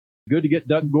Good to get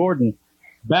Doug Gordon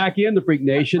back in the Freak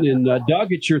Nation. And,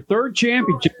 Doug, it's your third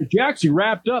championship. You actually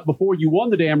wrapped up before you won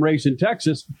the damn race in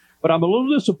Texas. But I'm a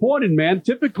little disappointed, man.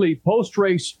 Typically,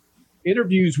 post-race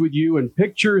interviews with you and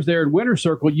pictures there in Winter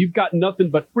Circle, you've got nothing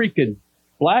but freaking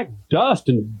black dust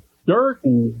and dirt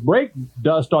and brake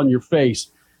dust on your face.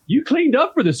 You cleaned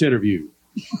up for this interview.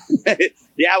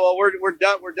 Yeah, well, we're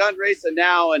done. We're done racing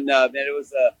now, and man, it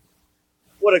was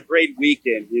what a great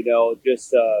weekend.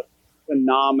 Just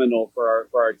phenomenal for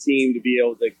our team to be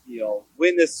able to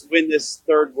win this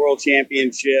third world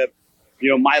championship.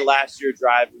 My last year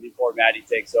driving before Maddie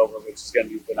takes over, which is going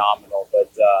to be phenomenal.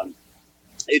 But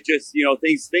it just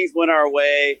things went our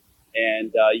way,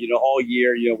 and all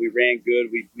year we ran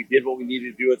good. We did what we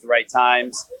needed to do at the right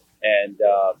times, and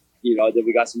then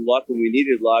we got some luck when we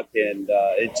needed luck, and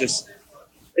it's just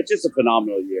a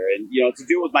phenomenal year. And to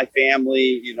do it with my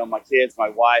family, my kids, my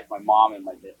wife, my mom, and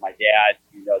my dad,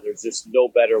 there's just no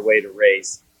better way to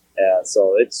race.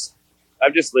 So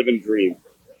I'm just living a dream.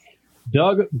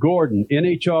 Doug Gordon,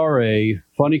 NHRA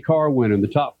funny car winner in the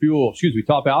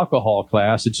top alcohol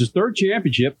class. It's his third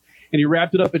championship, and he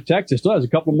wrapped it up at Texas. Still has a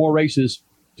couple more races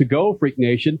to go, Freak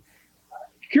Nation.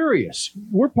 Curious,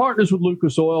 we're partners with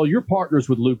Lucas Oil. You're partners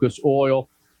with Lucas Oil.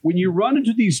 When you run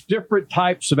into these different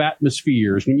types of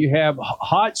atmospheres, when you have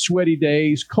hot, sweaty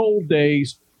days, cold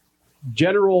days,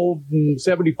 general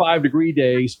 75-degree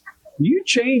days, do you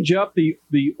change up the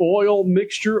oil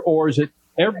mixture, or is it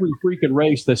every freaking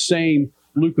race the same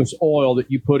Lucas Oil that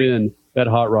you put in that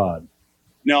hot rod?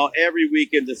 No, every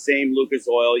weekend the same Lucas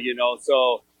Oil,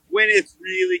 So when it's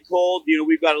really cold,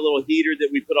 we've got a little heater that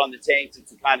we put on the tank to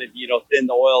kind of, thin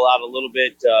the oil out a little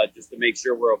bit just to make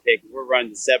sure we're okay. We're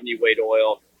running the 70-weight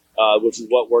oil, which is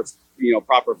what works,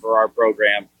 proper for our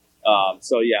program.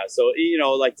 So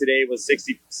like today was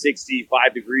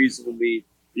 65 degrees when we,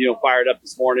 fired up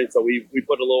this morning. So we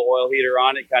put a little oil heater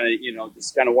on it, kind of,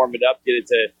 just kind of warm it up, get it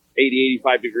to 80,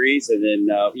 85 degrees, and then,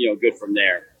 good from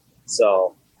there.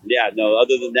 So, yeah, no,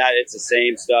 other than that, it's the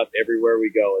same stuff everywhere we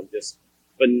go, and just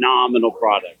phenomenal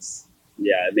products.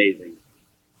 Yeah, amazing.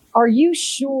 Are you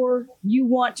sure you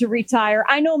want to retire?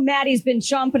 I know Maddie's been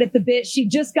chomping at the bit. She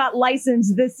just got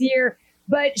licensed this year,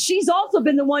 but she's also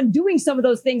been the one doing some of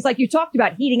those things like you talked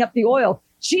about, heating up the oil.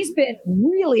 She's been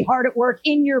really hard at work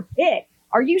in your pit.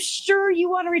 Are you sure you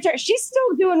want to retire? She's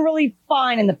still doing really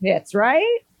fine in the pits,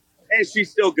 right? And she's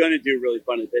still going to do really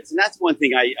fun in the pits. And that's one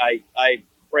thing I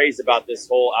praise about this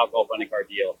whole alcohol funny car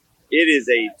deal. It is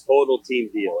a total team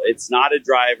deal. It's not a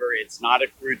driver. It's not a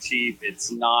crew chief.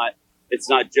 It's not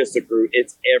just a crew.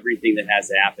 It's everything that has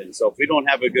to happen. So if we don't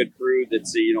have a good crew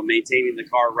that's, maintaining the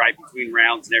car right between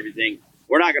rounds and everything,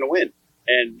 we're not going to win.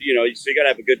 And, so you got to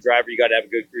have a good driver. You got to have a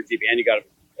good crew chief, and you got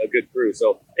a good crew.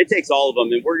 So it takes all of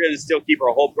them. And we're going to still keep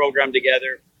our whole program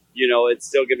together. It's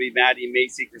still going to be Maddie,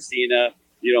 Macy, Christina,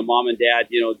 mom and dad,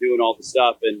 doing all the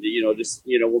stuff. And,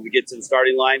 when we get to the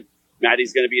starting line,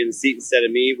 Maddie's going to be in the seat instead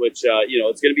of me, which,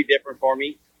 it's going to be different for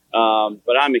me.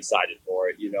 But I'm excited for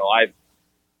it.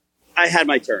 I had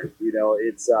my turn,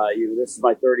 it's, this is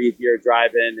my 30th year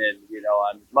driving, and,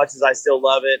 as much as I still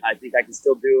love it, I think I can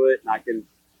still do it, and I can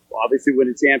obviously win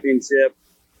a championship.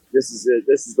 This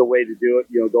is the way to do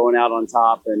it, going out on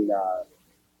top, and,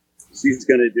 she's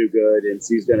going to do good, and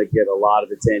she's going to get a lot of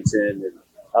attention,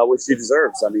 and, which she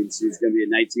deserves. I mean, she's going to be a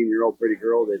 19-year-old pretty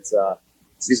girl that's,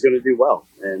 she's going to do well,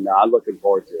 and I'm looking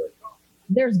forward to it.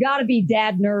 There's got to be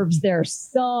dad nerves there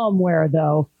somewhere,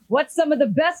 though. What's some of the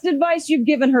best advice you've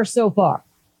given her so far?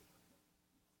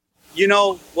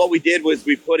 What we did was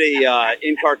we put a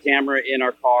in-car camera in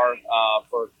our car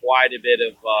for quite a bit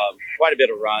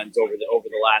of runs over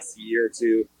the last year or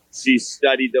two. She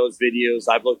studied those videos.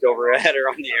 I've looked over at her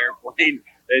on the airplane,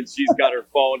 and she's got her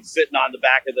phone sitting on the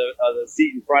back of the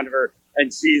seat in front of her,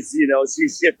 and she's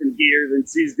shifting gears, and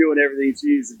she's doing everything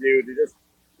she needs to do to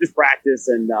just practice.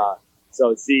 And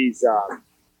so she's.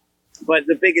 But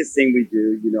the biggest thing we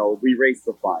do, we race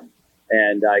for fun.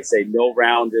 And I say no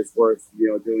round is worth,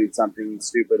 doing something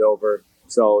stupid over.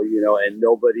 So, and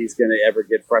nobody's going to ever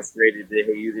get frustrated that,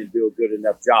 hey, you didn't do a good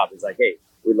enough job. It's like, hey,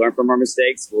 we learn from our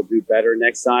mistakes. We'll do better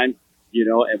next time,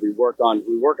 and we work on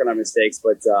our mistakes.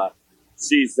 But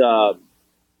she's going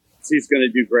to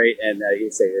do great. And you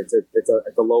say it's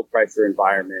a low pressure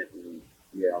environment. And,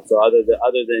 so other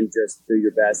than just do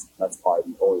your best, that's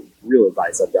probably the only real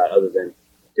advice I've got, other than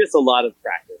just a lot of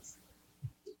practice.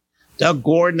 Doug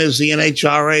Gordon is the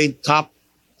NHRA top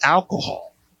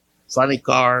alcohol funny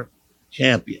car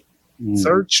champion.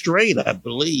 Third straight, I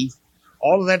believe.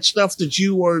 All of that stuff that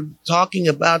you were talking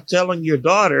about telling your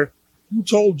daughter, who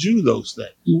told you those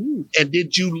things? And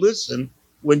did you listen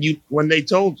when they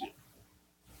told you?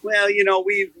 Well,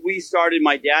 we started.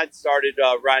 My dad started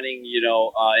running, in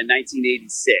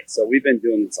 1986. So we've been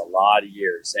doing this a lot of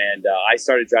years, and I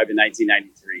started driving in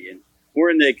 1993. And we're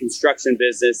in the construction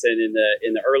business, and in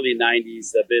the early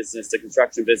 90s, the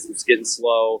construction business was getting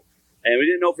slow, and we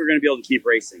didn't know if we were going to be able to keep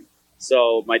racing.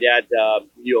 So my dad,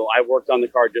 I worked on the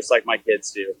car just like my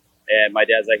kids do, and my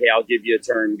dad's like, "Hey, I'll give you a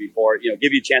turn before,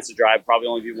 give you a chance to drive. Probably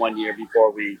only be 1 year before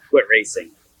we quit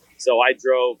racing." So I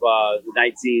drove the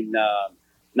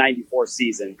 1994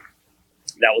 season.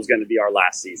 That was going to be our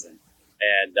last season.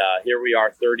 And here we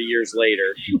are 30 years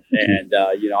later. And,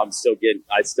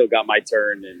 I still got my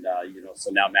turn. And, so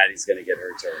now Maddie's going to get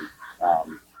her turn.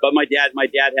 But my dad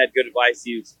had good advice.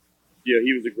 He was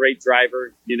a great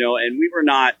driver, and we were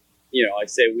not, I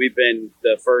say we've been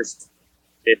the first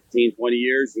 15, 20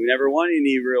 years. We never won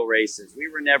any real races. We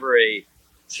were never a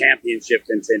championship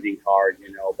contending car,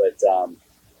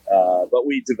 but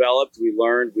we developed, we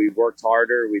learned, we worked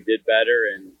harder, we did better,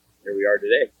 and here we are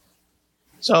today.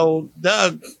 So,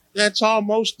 Doug, that's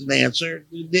almost an answer.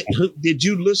 Did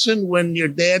you listen when your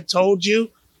dad told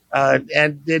you?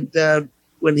 And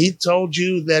when he told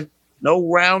you that no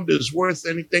round is worth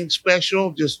anything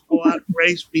special, just go out and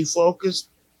race, be focused,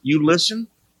 you listen?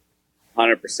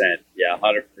 100%. Yeah,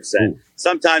 100%. Ooh.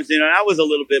 Sometimes, I was a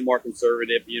little bit more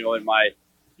conservative, in my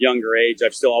younger age.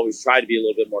 I've still always tried to be a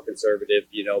little bit more conservative,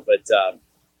 but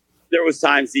there was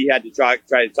times he had to try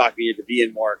to talk me into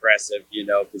being more aggressive,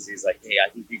 because he's like, "Hey, I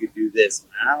think you could do this."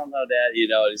 I don't know, Dad,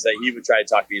 he's like, he would try to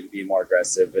talk me into being more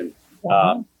aggressive. And,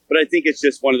 but I think it's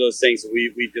just one of those things that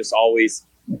we just always,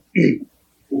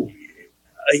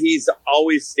 he's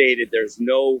always stated there's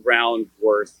no round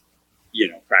worth,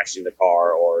 crashing the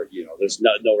car, or, there's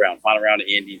no round, final round of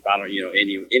Indy,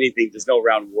 anything, there's no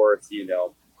round worth,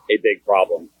 a big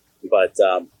problem. But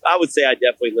I would say I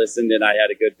definitely listened, and I had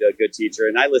a good teacher,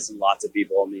 and I listened to lots of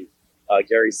people. I mean,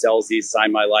 Gary Selzy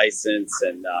signed my license,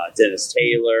 and Dennis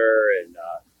Taylor, and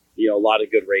a lot of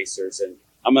good racers. And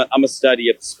I'm a study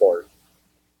of the sport.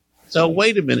 So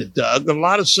wait a minute, Doug. A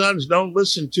lot of sons don't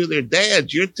listen to their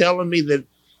dads. You're telling me that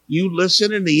you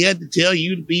listen, and he had to tell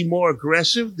you to be more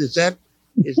aggressive? Is that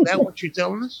what you're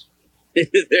telling us?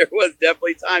 There was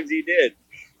definitely times he did.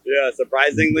 Yeah,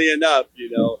 surprisingly enough,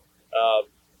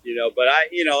 but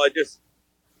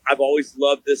I've always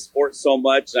loved this sport so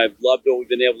much, and I've loved what we've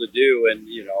been able to do. And,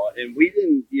 and we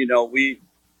didn't,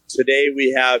 today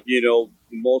we have,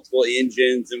 multiple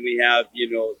engines, and we have,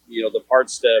 the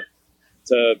parts to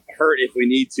hurt if we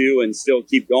need to and still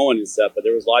keep going and stuff. But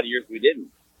there was a lot of years we didn't.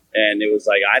 And it was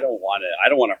like, I don't want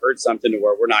to hurt something to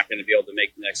where we're not going to be able to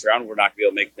make the next round. We're not going to be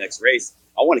able to make the next race.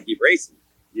 I want to keep racing,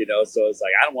 so it's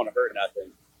like, I don't want to hurt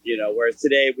nothing, whereas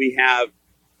today we have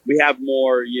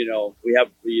more, we have,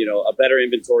 a better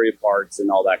inventory of parts and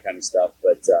all that kind of stuff,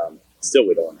 but still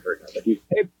we don't want to hurt nothing.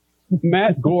 Hey,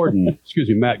 Matt Gordon.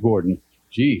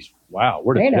 Jeez. Wow.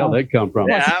 Where the hell did that come from?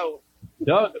 Yeah.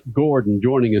 Doug Gordon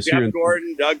joining us here.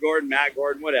 Doug Gordon, Matt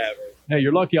Gordon, whatever. Hey,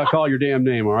 you're lucky I call your damn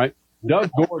name, all right?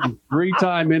 Doug Gordon,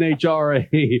 3-time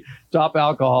NHRA top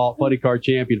alcohol funny car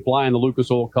champion, flying the Lucas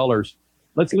Oil colors.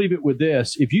 Let's leave it with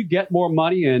this. If you get more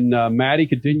money and Maddie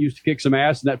continues to kick some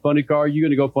ass in that funny car, are you going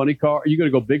to go funny car? Are you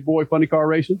going to go big boy funny car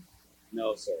racing?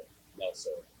 No, sir.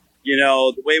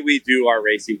 The way we do our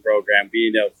racing program,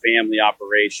 being a family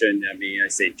operation, I mean, I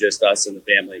say just us and the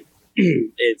family,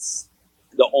 it's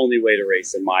the only way to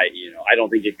race in my, I don't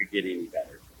think it could get any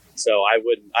better. So I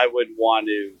wouldn't want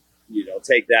to,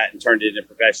 take that and turn it into a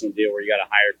professional deal where you got to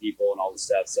hire people and all this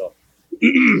stuff. So,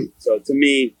 so to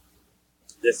me,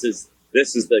 this is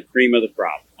the cream of the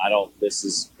crop. This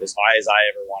is as high as I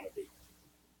ever want to be.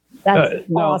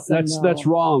 That's awesome. That's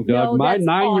wrong, Doug. No, my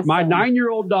awesome.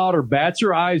 9-year-old daughter bats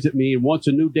her eyes at me and wants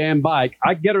a new damn bike.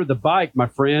 I get her the bike, my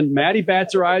friend. Maddie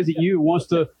bats her eyes at you, wants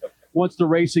to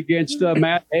race against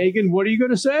Matt Hagan. What are you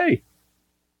going to say?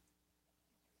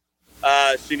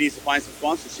 She needs to find some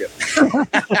sponsorship.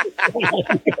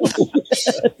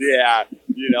 Yeah,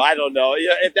 I don't know.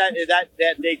 If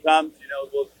that day comes,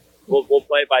 we'll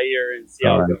play it by ear and see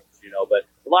how it goes. But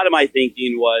a lot of my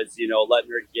thinking was, letting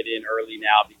her get in early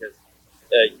now because,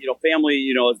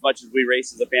 family. As much as we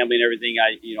race as a family and everything,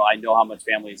 I know how much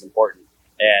family is important,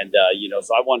 and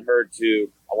so I want her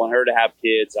to have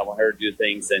kids. I want her to do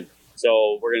things, and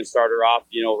so we're going to start her off,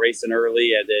 racing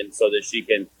early, and then so that she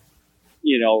can,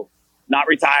 not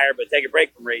retire, but take a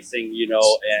break from racing,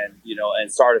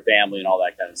 and start a family and all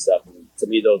that kind of stuff. And to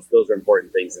me, those are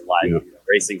important things in life. Yeah.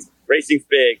 Racing's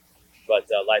big, but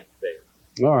life is bigger.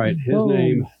 All right. His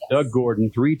name, Doug Gordon,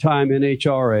 3-time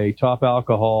NHRA top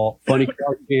alcohol funny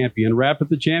car champion. Wrapped up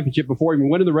the championship before even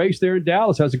winning the race there in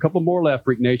Dallas. Has a couple more left,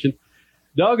 Freak Nation.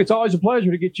 Doug, it's always a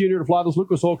pleasure to get you in here to fly those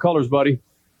Lucas Oil colors, buddy.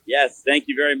 Yes, thank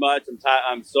you very much.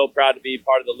 I'm so proud to be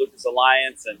part of the Lucas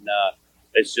Alliance, and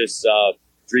it's just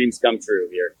dreams come true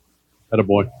here.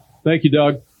 Attaboy. Thank you,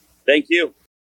 Doug. Thank you.